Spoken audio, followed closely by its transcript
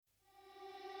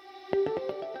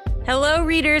Hello,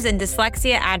 readers and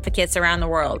dyslexia advocates around the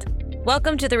world.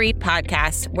 Welcome to the Read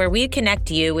Podcast, where we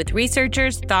connect you with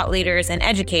researchers, thought leaders, and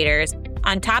educators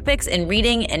on topics in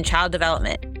reading and child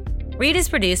development. Read is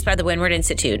produced by the Windward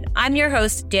Institute. I'm your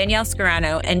host, Danielle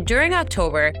Scarano, and during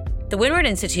October, the Windward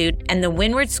Institute and the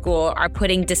Windward School are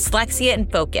putting dyslexia in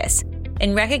focus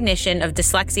in recognition of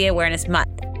Dyslexia Awareness Month.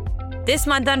 This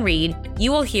month on Read,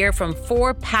 you will hear from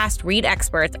 4 past Read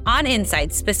experts on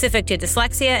insights specific to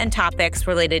dyslexia and topics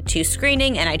related to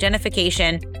screening and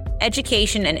identification,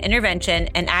 education and intervention,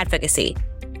 and advocacy.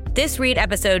 This Read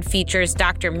episode features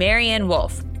Dr. Maryanne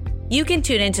Wolf. You can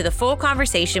tune into the full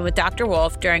conversation with Dr.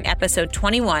 Wolf during episode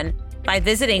 21 by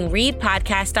visiting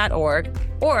readpodcast.org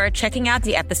or checking out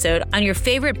the episode on your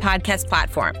favorite podcast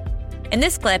platform. In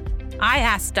this clip, I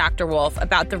asked Dr. Wolf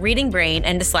about the reading brain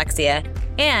and dyslexia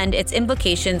and its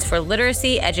implications for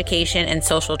literacy, education, and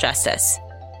social justice.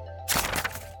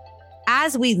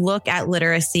 As we look at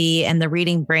literacy and the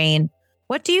reading brain,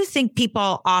 what do you think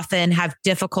people often have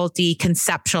difficulty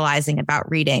conceptualizing about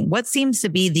reading? What seems to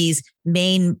be these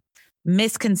main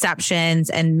misconceptions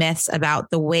and myths about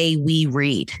the way we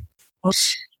read?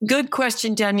 Good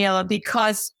question, Daniela,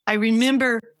 because I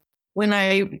remember when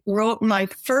I wrote my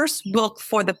first book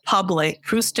for the public,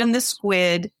 Proust and the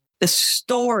Squid, The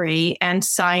Story and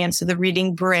Science of the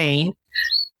Reading Brain,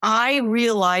 I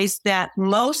realized that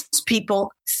most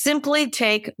people simply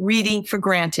take reading for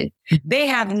granted. They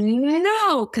have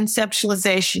no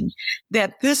conceptualization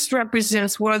that this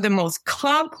represents one of the most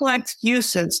complex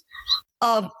uses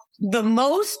of the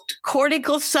most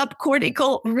cortical,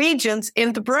 subcortical regions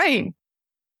in the brain.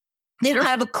 They don't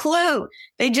have a clue.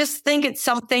 They just think it's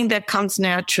something that comes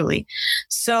naturally.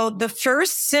 So the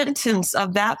first sentence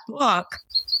of that book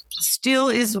still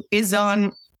is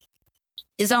on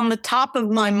the top of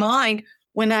my mind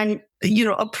when I'm,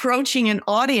 approaching an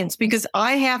audience, because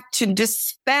I have to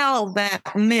dispel that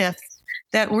myth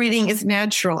that reading is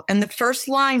natural. And the first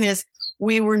line is,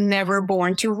 we were never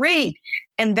born to read.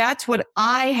 And that's what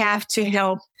I have to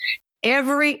help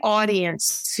every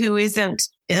audience who isn't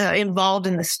involved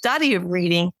in the study of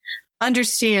reading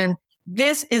understand.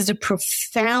 This is a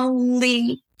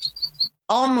profoundly,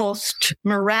 almost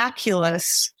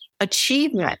miraculous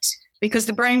achievement because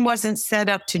the brain wasn't set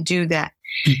up to do that.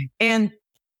 Mm-hmm. And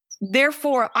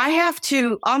therefore, I have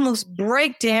to almost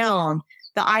break down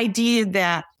the idea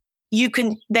that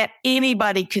that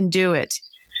anybody can do it.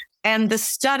 And the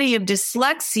study of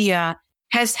dyslexia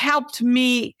has helped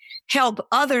me help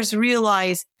others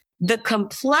realize the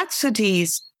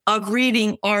complexities of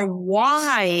reading are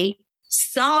why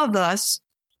some of us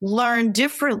learn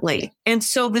differently. And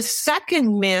so the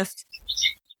second myth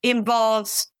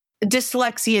involves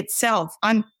dyslexia itself.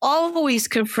 I'm always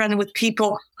confronted with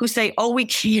people who say, we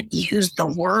can't use the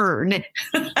word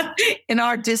in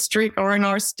our district or in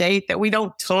our state, that we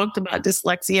don't talk about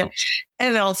dyslexia.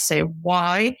 And I'll say,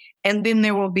 why? And then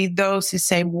there will be those who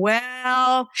say,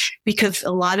 well, because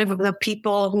a lot of the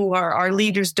people who are our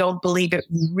leaders don't believe it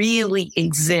really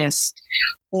exists.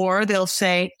 Or they'll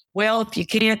say, well, if you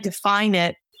can't define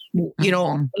it,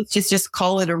 let's just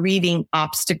call it a reading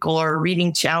obstacle or a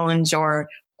reading challenge or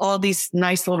all these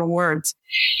nice little words.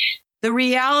 The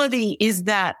reality is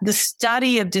that the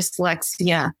study of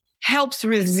dyslexia helps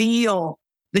reveal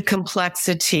the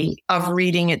complexity of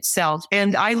reading itself.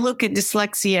 And I look at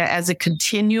dyslexia as a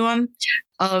continuum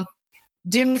of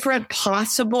different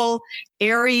possible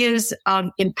areas of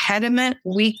impediment,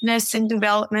 weakness, and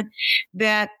development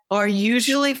that are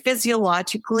usually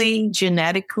physiologically,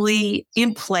 genetically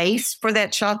in place for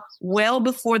that child well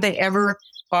before they ever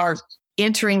are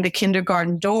entering the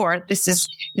kindergarten door. This is,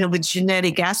 the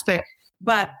genetic aspect.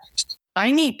 But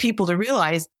I need people to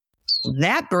realize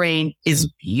that brain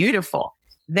is beautiful.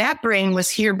 That brain was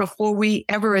here before we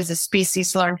ever as a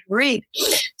species learned to read.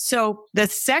 So the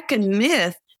second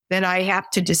myth that I have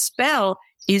to dispel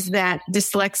is that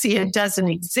dyslexia doesn't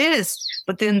exist.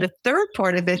 But then the third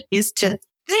part of it is to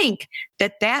think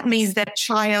that means that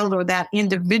child or that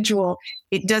individual,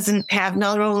 it doesn't have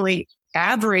not only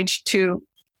average to,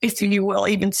 if you will,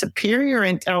 even superior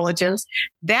intelligence.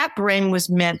 That brain was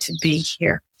meant to be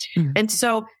here. Mm-hmm. And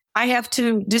so I have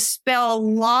to dispel a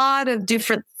lot of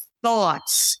different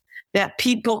thoughts that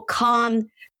people come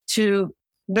to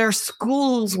their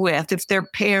schools with, if they're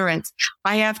parents.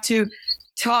 I have to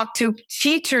talk to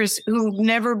teachers who've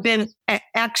never been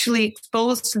actually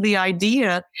exposed to the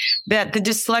idea that the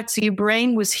dyslexia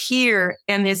brain was here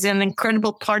and is an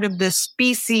incredible part of the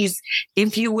species,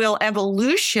 if you will,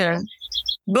 evolution,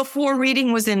 before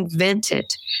reading was invented.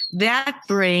 That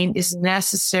brain is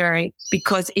necessary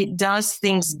because it does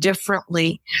things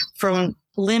differently from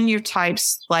linear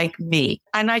types like me.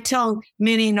 And I tell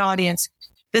many in the audience,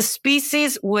 the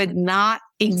species would not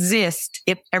exist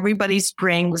if everybody's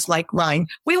brain was like mine.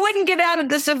 We wouldn't get out of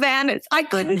the savannas. I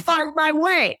couldn't find my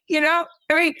way, I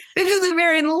mean, this is a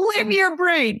very linear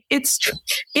brain.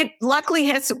 It luckily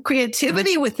has some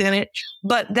creativity within it,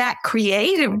 but that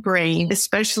creative brain,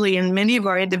 especially in many of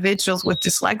our individuals with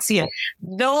dyslexia,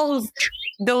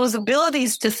 those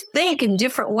abilities to think in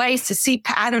different ways, to see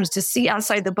patterns, to see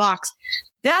outside the box,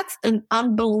 that's an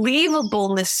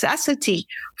unbelievable necessity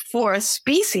for a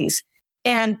species.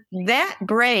 And that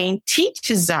brain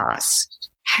teaches us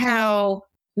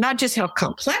not just how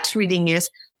complex reading is,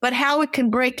 but how it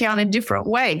can break out in different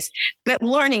ways. But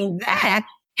learning that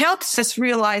helps us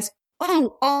realize,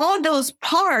 all those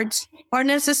parts are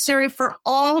necessary for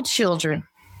all children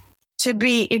to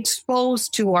be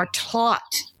exposed to or taught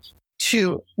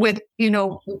to with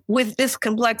this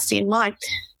complexity in mind.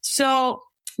 So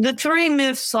the 3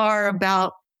 myths are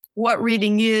about what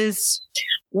reading is,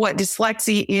 what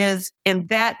dyslexia is, and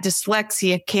that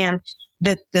dyslexia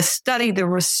the study, the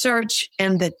research,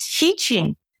 and the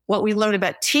teaching, what we learn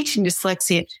about teaching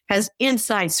dyslexia has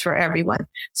insights for everyone.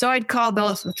 So I'd call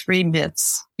those the 3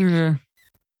 myths. Mm-hmm.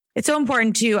 It's so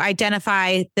important to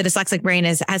identify the dyslexic brain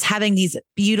as having these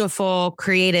beautiful,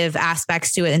 creative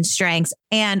aspects to it and strengths,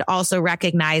 and also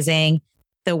recognizing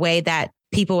the way that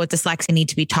people with dyslexia need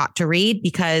to be taught to read.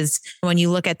 Because when you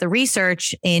look at the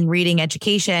research in reading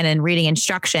education and reading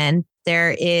instruction,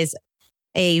 there is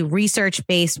a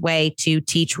research-based way to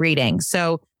teach reading.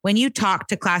 So when you talk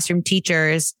to classroom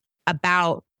teachers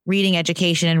about reading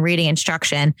education and reading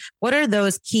instruction, what are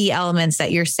those key elements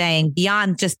that you're saying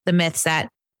beyond just the myths that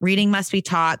reading must be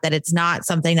taught, that it's not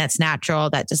something that's natural,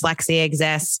 that dyslexia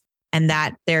exists, and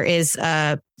that there is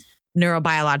a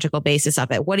neurobiological basis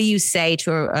of it? What do you say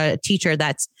to a teacher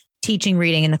that's teaching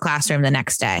reading in the classroom the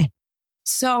next day?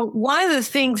 So one of the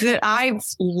things that I've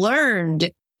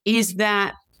learned is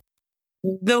that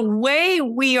the way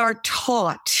we are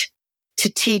taught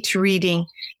to teach reading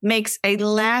makes a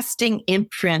lasting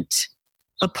imprint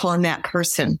upon that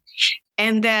person.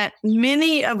 And that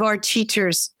many of our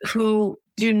teachers who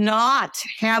do not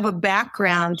have a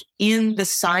background in the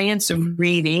science of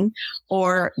reading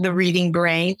or the reading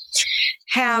brain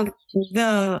have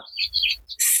the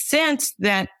sense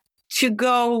that to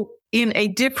go in a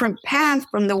different path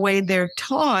from the way they're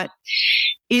taught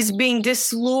is being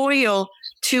disloyal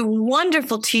to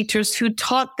wonderful teachers who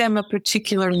taught them a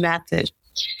particular method.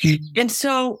 And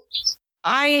so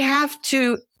I have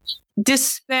to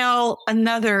dispel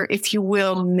another, if you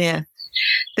will, myth,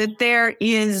 that there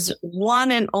is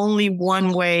one and only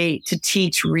one way to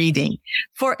teach reading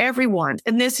for everyone.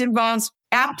 And this involves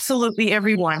absolutely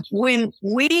everyone. When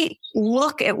we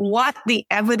look at what the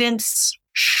evidence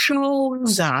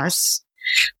shows us,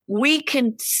 we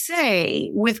can say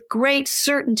with great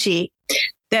certainty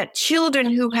that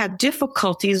children who have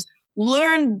difficulties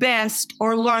learn best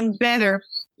or learn better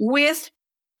with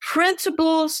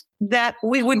principles that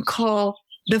we would call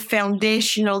the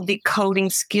foundational decoding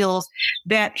skills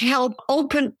that help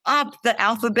open up the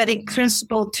alphabetic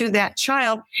principle to that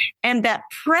child, and that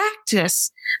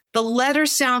practice the letter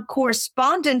sound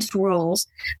correspondence rules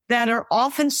that are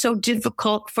often so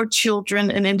difficult for children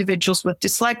and individuals with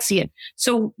dyslexia.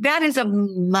 So that is a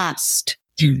must.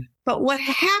 But what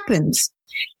happens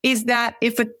is that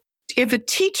if a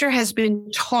teacher has been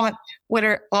taught what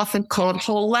are often called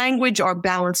whole language or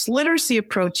balanced literacy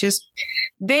approaches,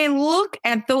 they look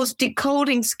at those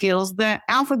decoding skills, the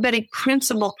alphabetic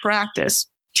principle practice,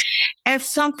 as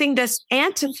something that's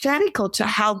antithetical to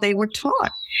how they were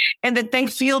taught, and that they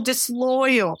feel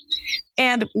disloyal.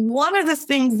 And one of the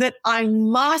things that I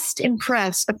must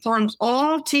impress upon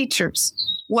all teachers,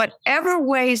 whatever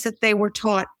ways that they were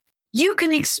taught, you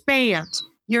can expand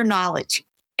your knowledge.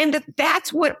 And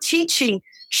that's what teaching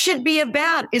should be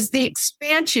about, is the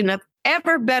expansion of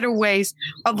ever better ways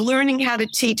of learning how to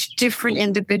teach different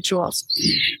individuals.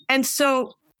 And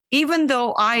so even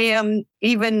though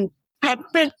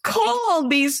have been called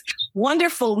these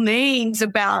wonderful names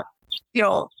about,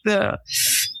 the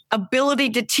ability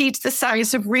to teach the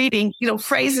science of reading,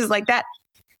 phrases like that,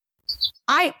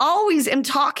 I always am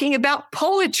talking about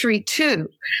poetry too.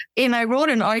 And I wrote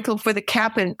an article for the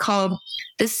Kaplan called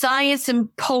The Science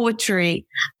and Poetry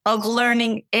of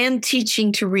Learning and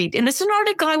Teaching to Read. And it's an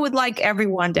article I would like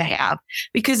everyone to have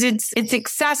because it's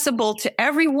accessible to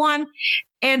everyone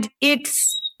and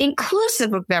it's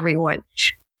inclusive of everyone.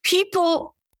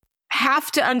 People have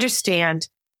to understand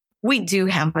we do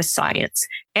have a science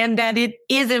and that it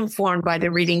is informed by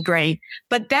the reading brain,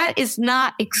 but that is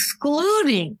not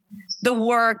excluding the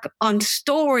work on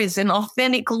stories and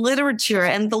authentic literature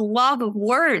and the love of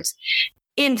words.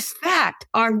 In fact,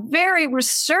 our very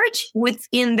research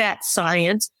within that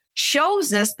science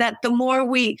shows us that the more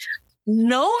we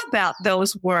know about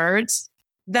those words,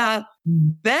 the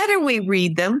better we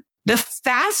read them, the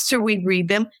faster we read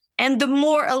them, and the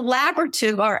more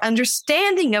elaborative our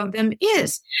understanding of them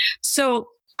is. So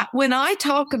when I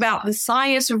talk about the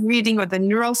science of reading or the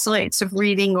neuroscience of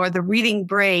reading or the reading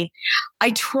brain, I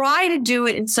try to do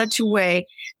it in such a way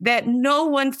that no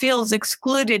one feels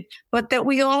excluded, but that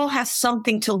we all have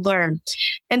something to learn.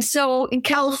 And so in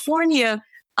California,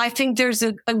 I think there's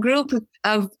a group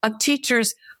of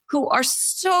teachers who are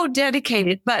so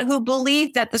dedicated, but who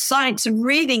believe that the science of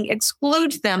reading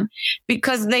excludes them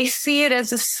because they see it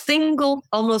as a single,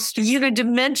 almost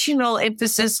unidimensional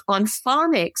emphasis on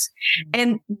phonics.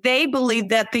 And they believe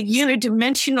that the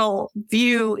unidimensional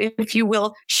view, if you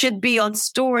will, should be on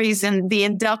stories and the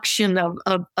induction of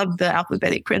the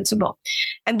alphabetic principle.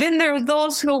 And then there are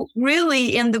those who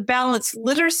really, in the balanced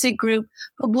literacy group,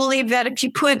 who believe that if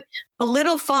you put a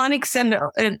little phonics and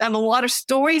a lot of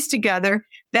stories together,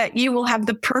 that you will have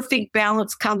the perfect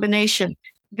balanced combination.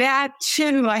 That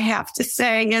too, I have to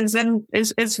say,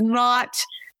 is not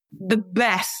the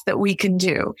best that we can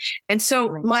do. And so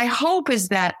my hope is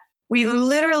that we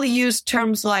literally use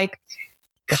terms like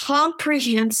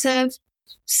comprehensive,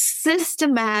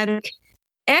 systematic,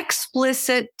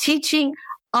 explicit teaching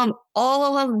on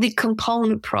all of the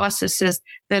component processes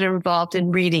that are involved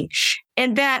in reading.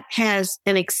 And that has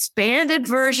an expanded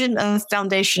version of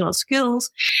foundational skills,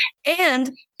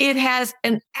 and it has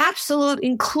an absolute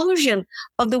inclusion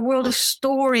of the world of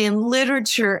story and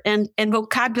literature and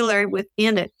vocabulary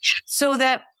within it, so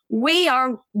that we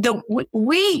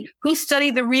who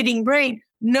study the reading brain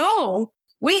know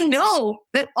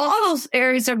that all those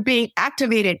areas are being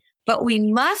activated, but we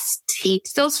must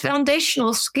teach those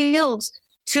foundational skills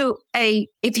to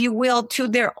if you will, to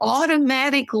their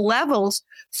automatic levels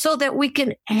so that we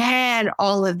can add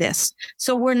all of this.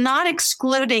 So we're not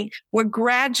excluding, we're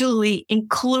gradually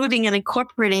including and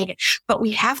incorporating it, but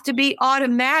we have to be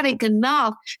automatic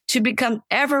enough to become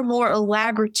ever more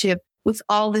elaborative with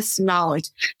all this knowledge.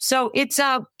 So it's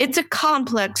a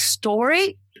complex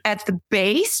story at the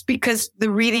base because the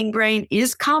reading brain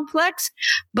is complex,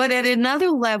 but at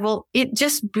another level, it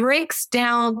just breaks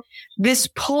down this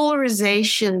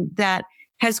polarization that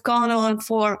has gone on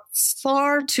for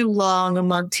far too long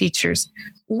among teachers.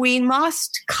 We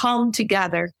must come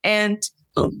together and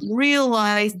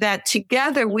realize that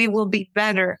together we will be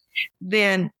better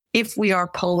than if we are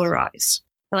polarized.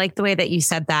 I like the way that you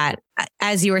said that.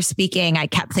 As you were speaking, I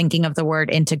kept thinking of the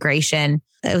word integration.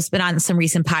 It's been on some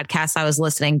recent podcasts I was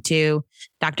listening to.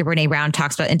 Dr. Brene Brown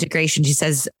talks about integration. She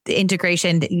says the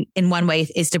integration in one way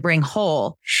is to bring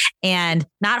whole, and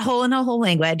not whole in a whole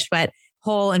language, but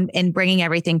whole in bringing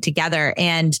everything together.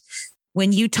 And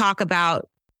when you talk about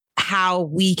how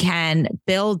we can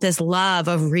build this love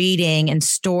of reading and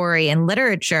story and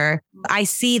literature, I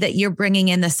see that you're bringing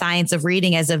in the science of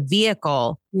reading as a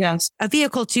vehicle. Yes. A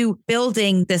vehicle to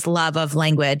building this love of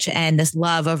language and this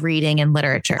love of reading and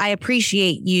literature. I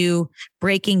appreciate you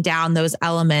breaking down those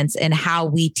elements and how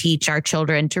we teach our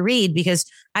children to read, because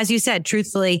as you said,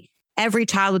 truthfully, every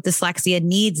child with dyslexia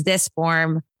needs this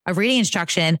form of reading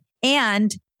instruction,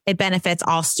 and it benefits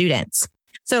all students.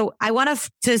 So I want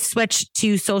to switch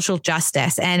to social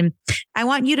justice, and I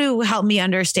want you to help me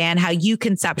understand how you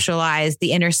conceptualize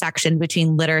the intersection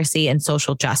between literacy and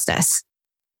social justice.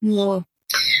 Well,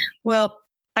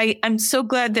 I'm so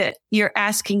glad that you're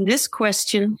asking this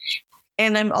question.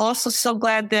 And I'm also so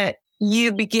glad that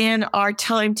you began our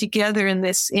time together in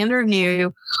this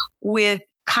interview with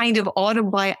kind of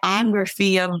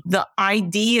autobiography of the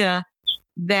idea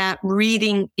that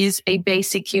reading is a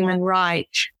basic human right.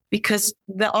 Because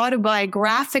the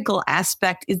autobiographical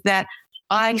aspect is that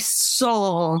I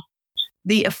saw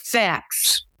the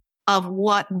effects of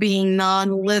what being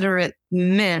non-literate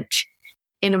meant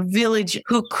in a village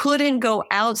who couldn't go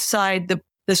outside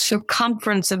the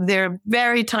circumference of their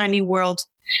very tiny world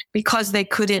because they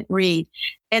couldn't read.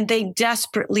 And they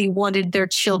desperately wanted their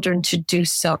children to do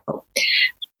so.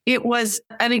 It was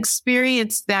an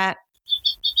experience that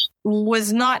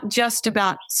was not just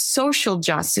about social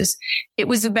justice. It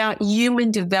was about human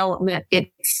development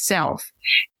itself.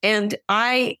 And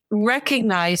I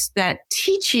recognized that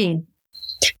teaching,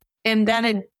 and that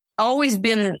had always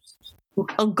been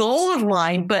a goal of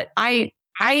mine, but I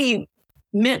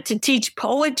meant to teach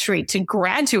poetry to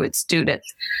graduate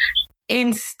students.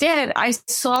 Instead, I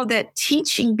saw that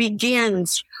teaching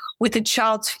begins with a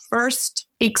child's first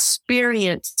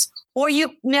experience, or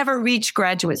you never reach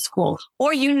graduate school,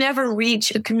 or you never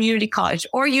reach a community college,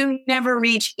 or you never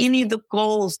reach any of the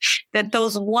goals that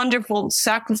those wonderful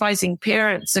sacrificing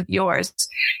parents of yours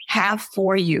have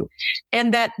for you.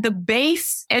 And that the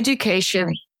base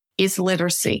education is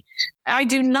literacy. I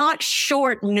do not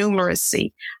short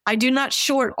numeracy. I do not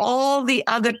short all the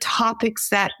other topics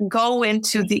that go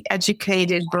into the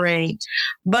educated brain.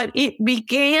 But it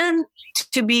began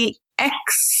to be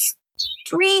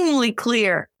extremely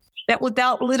clear that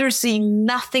without literacy,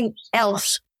 nothing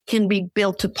else can be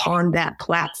built upon that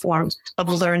platform of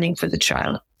learning for the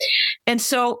child. And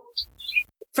so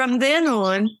from then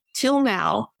on till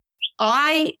now,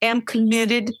 I am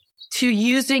committed to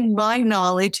using my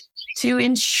knowledge to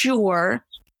ensure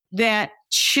that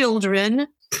children,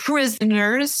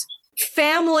 prisoners,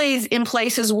 families in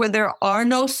places where there are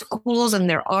no schools and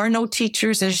there are no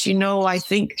teachers. As you know, I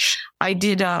think I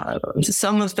did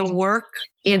some of the work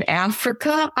in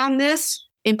Africa on this,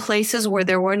 in places where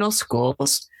there were no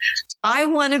schools. I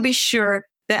want to be sure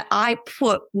that I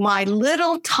put my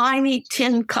little tiny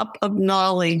tin cup of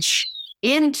knowledge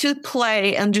into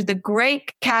play under the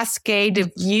great cascade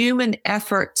of human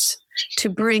efforts to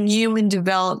bring human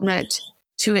development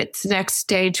to its next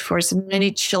stage for as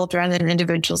many children and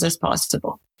individuals as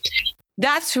possible.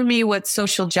 That's for me what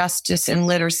social justice and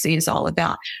literacy is all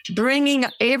about. Bringing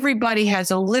everybody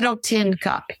has a little tin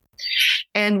cup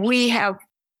and we have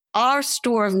our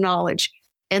store of knowledge.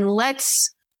 And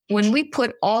when we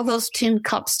put all those tin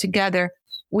cups together,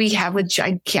 we have a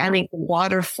gigantic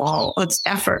waterfall of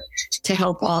effort to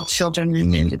help all children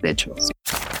and individuals.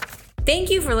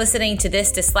 Thank you for listening to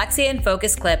this Dyslexia in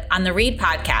Focus clip on the READ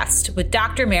podcast with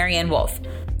Dr. Maryanne Wolf.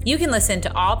 You can listen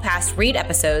to all past READ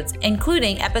episodes,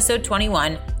 including episode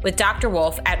 21 with Dr.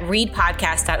 Wolf at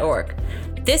readpodcast.org.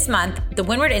 This month, the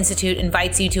Windward Institute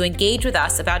invites you to engage with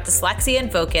us about dyslexia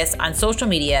in focus on social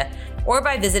media or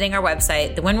by visiting our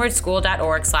website,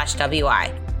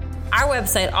 thewindwardschool.org/WI. Our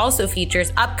website also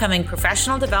features upcoming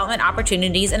professional development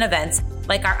opportunities and events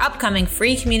like our upcoming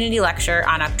free community lecture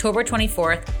on October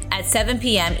 24th at 7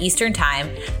 p.m. Eastern Time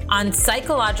on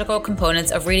psychological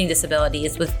components of reading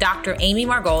disabilities with Dr. Amy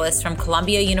Margolis from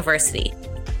Columbia University.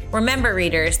 Remember,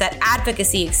 readers, that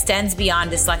advocacy extends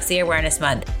beyond Dyslexia Awareness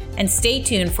Month, and stay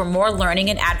tuned for more learning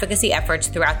and advocacy efforts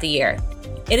throughout the year.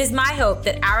 It is my hope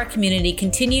that our community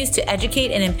continues to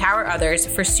educate and empower others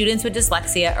for students with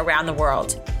dyslexia around the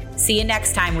world. See you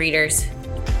next time, readers.